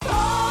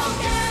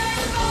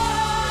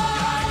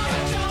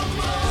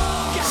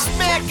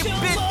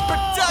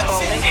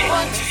Production,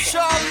 bunch of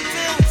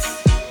charlatans.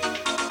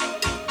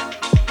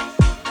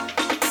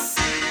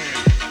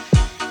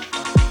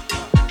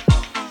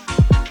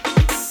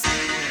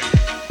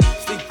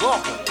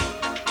 Sleepwalker.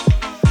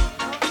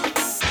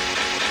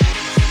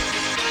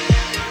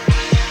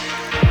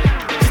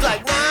 She's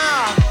like,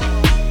 nah,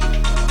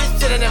 this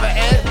shit'll never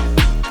end.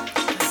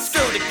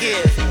 Screw the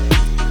kids.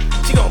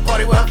 She gon'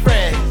 party with her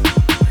friends.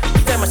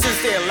 Damn, I should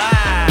stay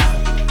alive.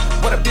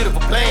 What a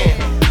beautiful plan.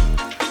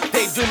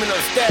 Daydreaming on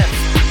the steps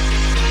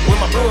with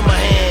my brew in my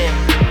hand.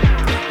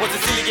 Was a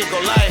silly gig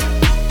of life.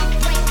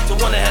 The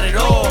one that had it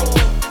all.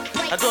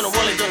 I don't know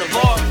Wally, don't know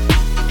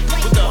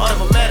with the heart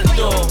of a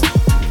matador.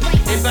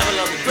 In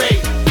Babylon the Great,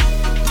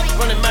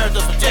 running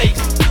marathons for Jakes.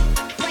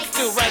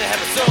 Still writing,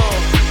 have a song.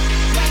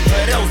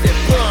 But those that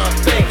pump,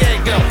 big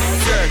ego,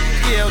 jerk,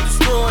 kill,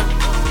 destroy.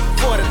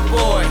 For the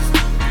boys,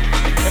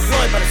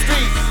 employed by the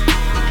streets.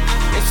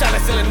 In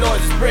Charlotte,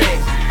 Illinois,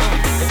 Springs,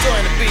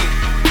 enjoying the beat.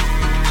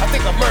 I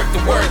think I murked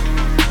the work.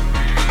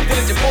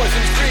 Diligent boys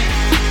in the street.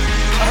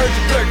 I heard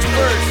you blurt your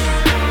words,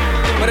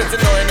 but it's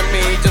annoying to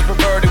me. Just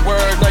perverted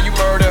words. Now you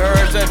murder her.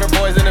 Seven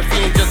boys in the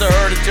fiend. Just a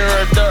herd of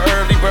jerks. The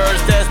early birds.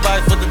 Stash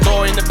bikes for the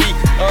toy and the beat.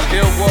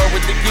 Uphill war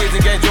with the kids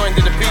and get joined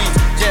to the beach.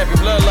 Champion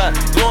bloodline.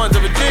 Loins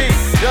of a G.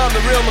 Yeah, I'm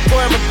the real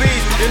McCoy. I'm a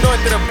beast. The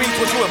anointed of beast.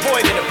 What you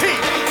avoid in a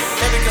peak.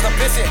 Maybe because I'm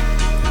busy,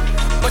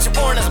 but you're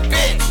born as a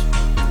bitch.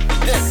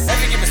 Then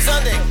every given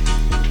Sunday,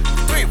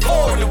 3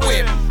 or 4 in the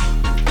whip.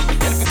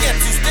 And if it gets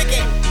too sticky,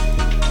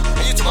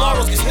 and you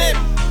tomorrows get snipped,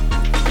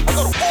 I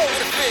go to war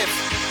with a fifth,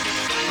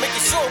 make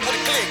it short with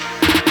a click.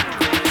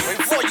 Right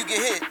before you get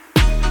hit,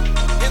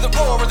 hear the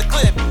roar of the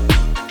clip.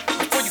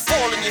 Before you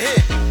fall and you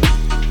hit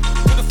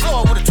to the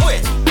floor with a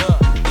twitch.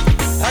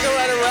 I can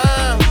write a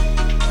rhyme,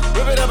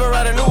 rip it up and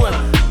write a new one.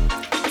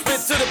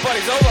 Spit till the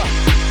party's over,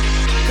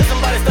 cause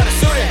somebody started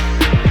shooting.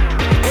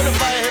 When the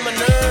fire hit my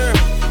nerve,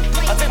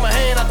 I take my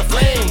hand out the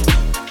flame.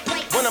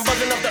 When I'm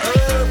buzzing up the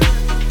herb,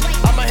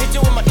 I might hit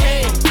you with my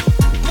cane.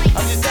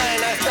 I'm just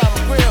dying outside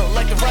my grill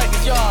like the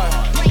Rikers yard.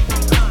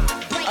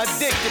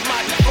 Addicted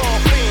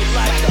microphone fiend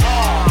like the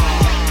R.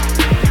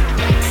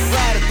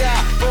 Ride or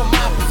die for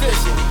my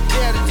position.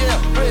 Jail to jail,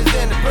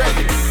 prison to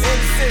prison. In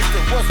the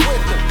system, what's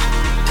with them?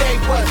 They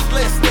was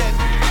listening.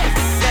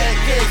 Bad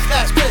kids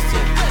 /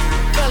 Christian.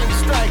 Felony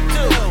strike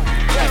too.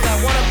 Says I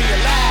wanna be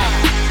alive.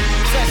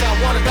 Says I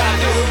wanna die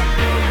new.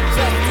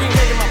 Says between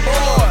making my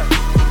board.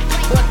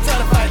 But I'm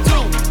trying to fight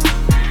too.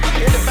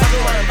 In the back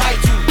room I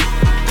invite you.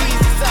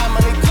 Easy side, my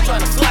niggas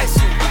trying to slice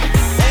you.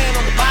 Hand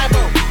on the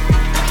Bible.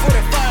 Put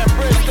it fire and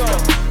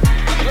brimstone.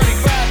 Bloody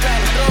crowd down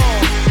the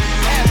throne.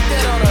 Half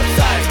dead on the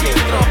side, skin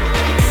thrown.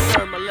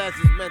 Learn my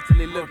lessons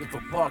mentally looking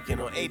for parking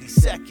on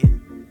 82nd.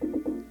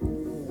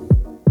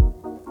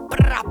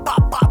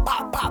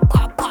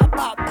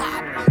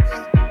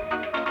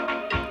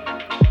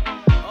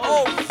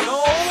 Oh, no.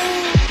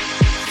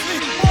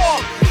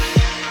 Sleepwalk.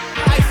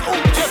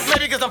 Just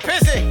maybe because I'm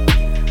pissy.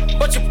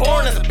 But you're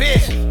born as a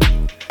bitch.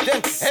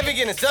 Then every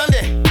getting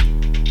Sunday,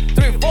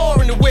 3 or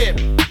 4 in the whip.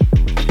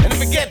 And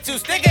if it get too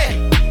sticky,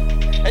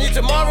 and you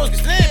tomorrows get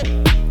slip,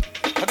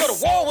 I go to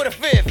war with a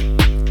fifth,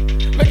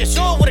 making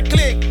sure with a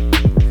click.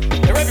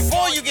 And right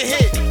before you get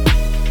hit,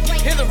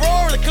 hear the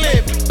roar of the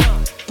clip.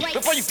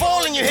 Before you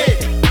fall and you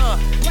hit,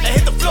 and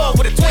hit the floor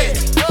with a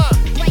twist.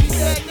 He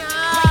said,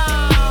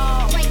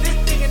 no, this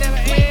thing never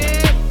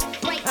end.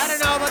 I don't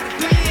know about the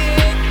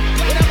kid,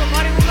 but I'm a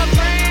party with my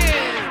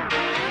friends.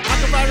 I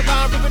can ride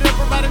around, rip it up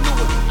and write a new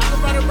one. I can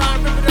ride around,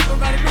 rip it up and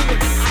write a new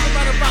one. I can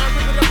ride around,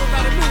 rip it up and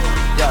write a new one.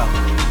 Yo.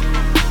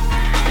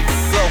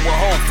 Flow a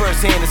whole first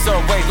hand in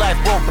some way.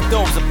 Life broke for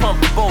those that pump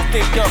the boat.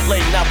 Think up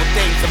late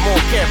nowadays, I'm more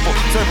careful.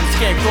 Serving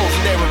scarecrows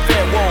and their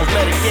repair walls.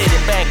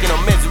 Medicated, banking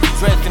on misery,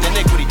 dressed in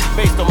iniquity.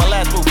 Based on my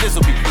last move, this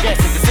will be gas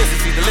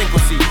inconsistency,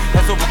 delinquency.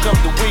 Has overcome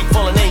the weak,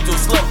 fallen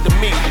angels slumped to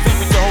me. Sleep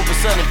with Jehovah's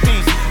Son in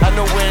peace. I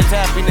know where his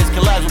happiness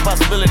collides with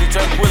possibility,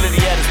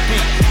 tranquility at its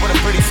peak. What a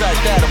pretty sight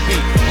that'll be.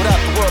 Without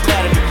the world